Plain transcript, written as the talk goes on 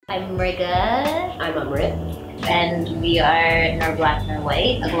I'm Riga. I'm Amrit. And we are Nor Black Nor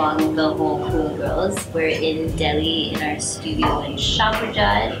White, along with the whole crew of girls. We're in Delhi in our studio in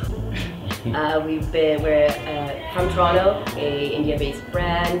Shaprajat. We're from Toronto, a India-based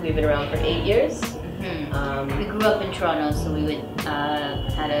brand. We've been around for 8 years. We grew up in Toronto, so we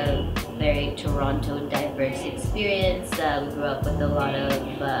had a very Toronto diverse experience. We grew up with a lot of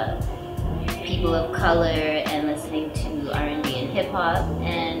people of color and listening to R&B and hip hop,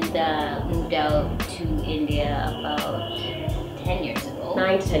 and moved out to India about 10 years ago.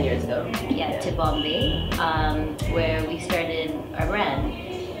 9 to 10 years ago. Yeah, to Bombay, where we started our brand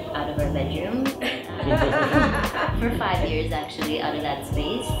out of our bedroom for 5 years actually out of that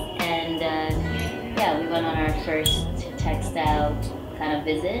space. And yeah, we went on our first textile kind of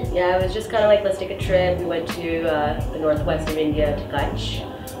visit. Yeah, it was just kind of like, let's take a trip. We went to the northwest of India, to Kutch.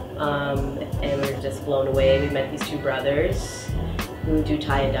 And we were just blown away. We met these two brothers who do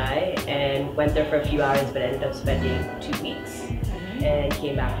tie and dye, and went there for a few hours but ended up spending 2 weeks. And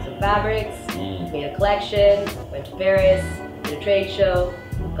came back with some fabrics, made a collection, went to Paris, did a trade show,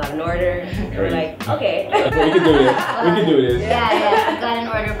 got an order, and we're like, okay. We can do this. We can do this. Yeah, got an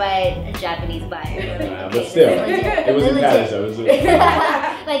order by a Japanese buyer. But still, it was in Paris, so it was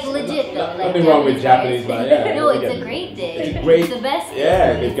like legit though. Like nothing wrong with Japanese, but yeah. No, it's a great thing. It's a great, it's the best thing.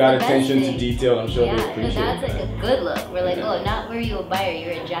 Yeah, they got the attention to detail. I'm sure they appreciate no, that's it. like a good look. We're like, oh, not were you a buyer,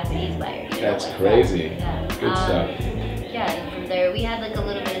 you're a Japanese buyer. You That's know, like crazy. That. Yeah. Good stuff. Yeah, and from there we had like a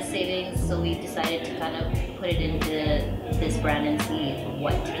little bit of savings, so we decided to kind of put it into this brand and see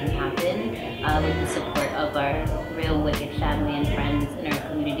what can happen with the support of our real wicked family and friends in our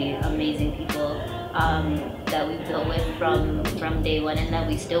community, amazing people that we built with from day one and that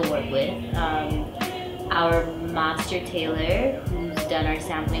we still work with. Our master tailor, who's done our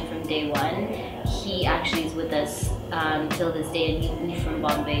sampling from day one, he actually is with us till this day, and he moved from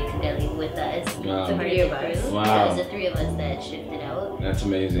Bombay to Delhi with us. Wow. So The three of us. Wow. Yeah, it was the three of us that shifted out. That's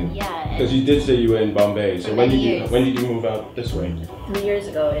amazing. Yeah. Because you did say you were in Bombay. So For when many did years. when did you move out this way? 3 years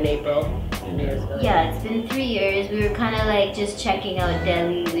ago in April. 3 years ago. Yeah, it's been 3 years. We were kind of like just checking out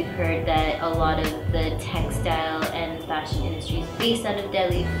Delhi. We've heard that a lot of the textile and fashion industry is based out of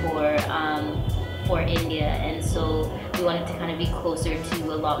Delhi for India, and so we wanted to kind of be closer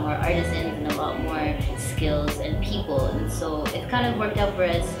to a lot more artisans and a lot more skills and people, and so it kind of worked out for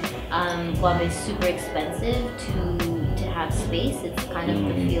us. Bombay is super expensive to have space. It's kind of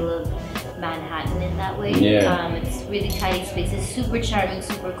the feel of Manhattan in that way. Yeah. It's really tidy spaces, super charming,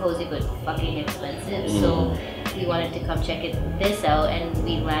 super cozy, but fucking expensive. So we wanted to come check this out, and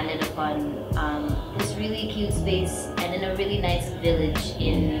we landed upon this really cute space and in a really nice village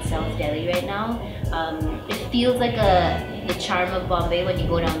in South Delhi right now. It feels like the charm of Bombay when you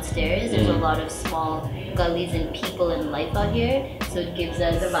go downstairs. There's a lot of small gullies and people and life out here, so it gives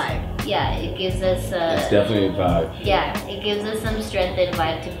us a vibe. Yeah, it gives us It's definitely a vibe. yeah, it gives us some strength and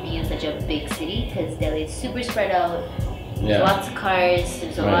vibe to be in such a big city, because Delhi is super spread out. There's Yeah. lots of cars,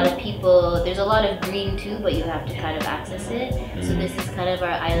 there's a lot of people, there's a lot of green too, but you have to kind of access it. So this is kind of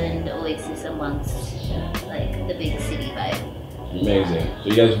our island oasis amongst like the big city vibe. Amazing. So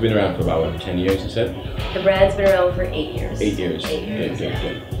you guys have been around for about what, 10 years, you said? The brand's been around for 8 years. 8 years. 8 years,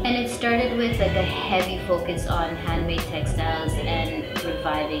 Good. And it started with like a heavy focus on handmade textiles and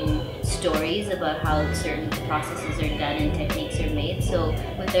reviving stories about how certain processes are done and techniques are made. So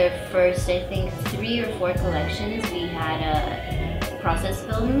with our first, I think, 3 or 4 collections, we had process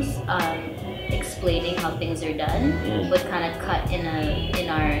films explaining how things are done, but kind of cut in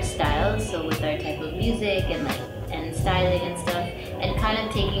our style. So with our type of music and styling and stuff, and kind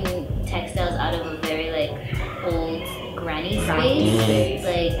of taking textiles out of a very like old granny space.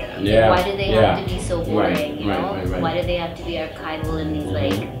 Like, why do they have to be so boring? You know, why do they have to be archival in these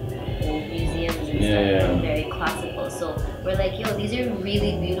like old museums and stuff? And very classical. So we're like, yo, these are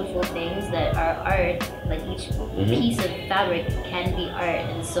really beautiful things that are art. Like each piece of fabric can be art,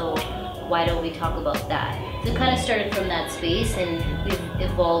 and so why don't we talk about that? So it kind of started from that space, and we've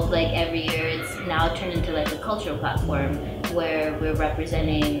evolved like every year. It's now turned into like a cultural platform where we're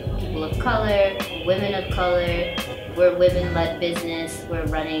representing people of color, women of color. We're women-led business. We're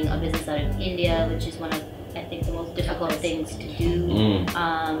running a business out of India, which is one of, I think, the most difficult things to do,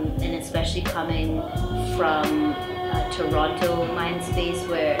 and especially coming from Toronto mind space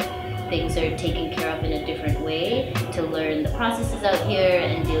where things are taken care of in a different way, to learn the processes out here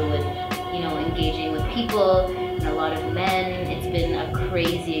and deal with, you know, engaging with people and a lot of men. It's been a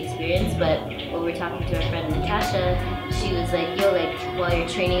crazy experience, but when we're talking to our friend Natasha, she was like, yo, like while you're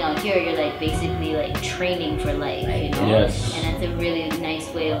training out here, you're like basically like training for life, you know? Yes. And that's a really nice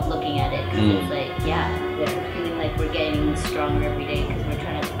way of looking at it, because it's like, yeah, we're feeling like we're getting stronger every day because we're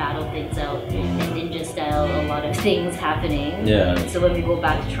trying to battle things out. And Ninja style, a lot of things happening. Yeah. So when we go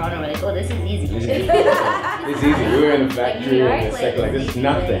back to Toronto, we're like, oh, this is easy. It's easy. It's easy. We were in a factory York, and it's like this is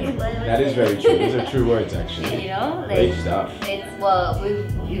nothing. That is very true. Those are true words, actually. You know, Great like stuff. it's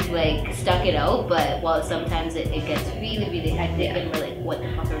we've like stuck it out, but sometimes it gets really hectic, and we're like, what the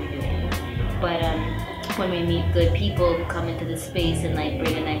fuck are we doing? But when we meet good people who come into the space and like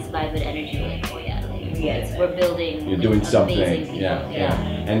bring a nice vibe and energy, we're like, oh yeah, like, we're building. You're doing something. Amazing people. Yeah.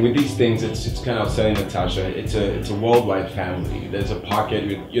 And with these things, it's kind of saying, Natasha, it's a worldwide family. There's a pocket.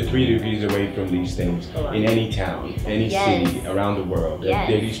 You're 3 degrees away from these things in any town, any city around the world. There are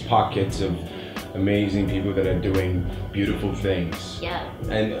these pockets of amazing people that are doing beautiful things. Yeah.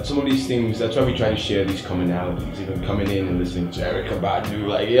 And some of these things, that's why we try to share these commonalities. Even coming in and listening to Erica Badu,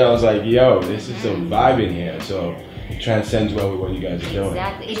 like, I was like, yo, this is a vibe in here. So it transcends well with what you guys are doing.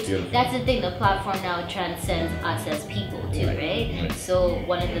 Exactly. That's the thing. The platform now transcends us as people too, right? So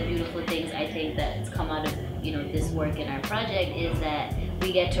one of the beautiful things I think that's come out of this work in our project is that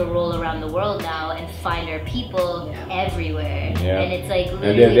we get to roll around the world now and find our people everywhere. Yeah. And it's like literally,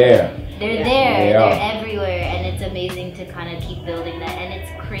 and they're there. They're there. They're everywhere, and it's amazing to kind of keep building that. And it's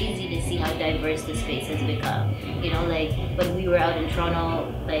crazy to see how diverse the space has become. Like when we were out in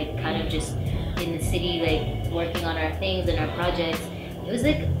Toronto, like kind of just in the city, like working on our things and our projects. It was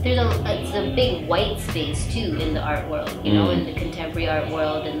like it's a big white space too in the art world, in the contemporary art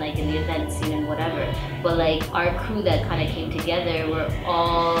world and like in the event scene and whatever. But like our crew that kind of came together, we're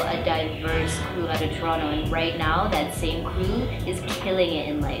all a diverse crew out of Toronto, and right now that same crew is killing it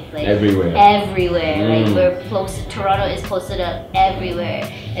in life, like everywhere. Like we're posted. Toronto is posted up everywhere,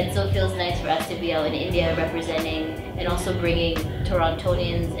 and so it feels nice for us to be out in India representing and also bringing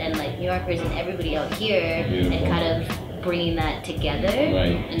Torontonians and like New Yorkers and everybody out here and kind of bringing that together,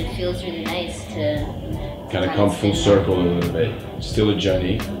 and it feels really nice to kind of come full circle a little bit. Still a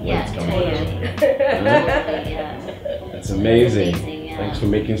journey. It's coming That's amazing. Thanks for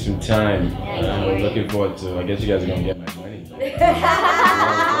making some time. I'm looking forward to. I guess you guys are gonna get my money.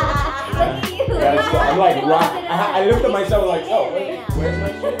 I'm like, I looked at myself like, oh, where's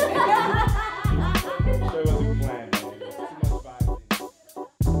my shit?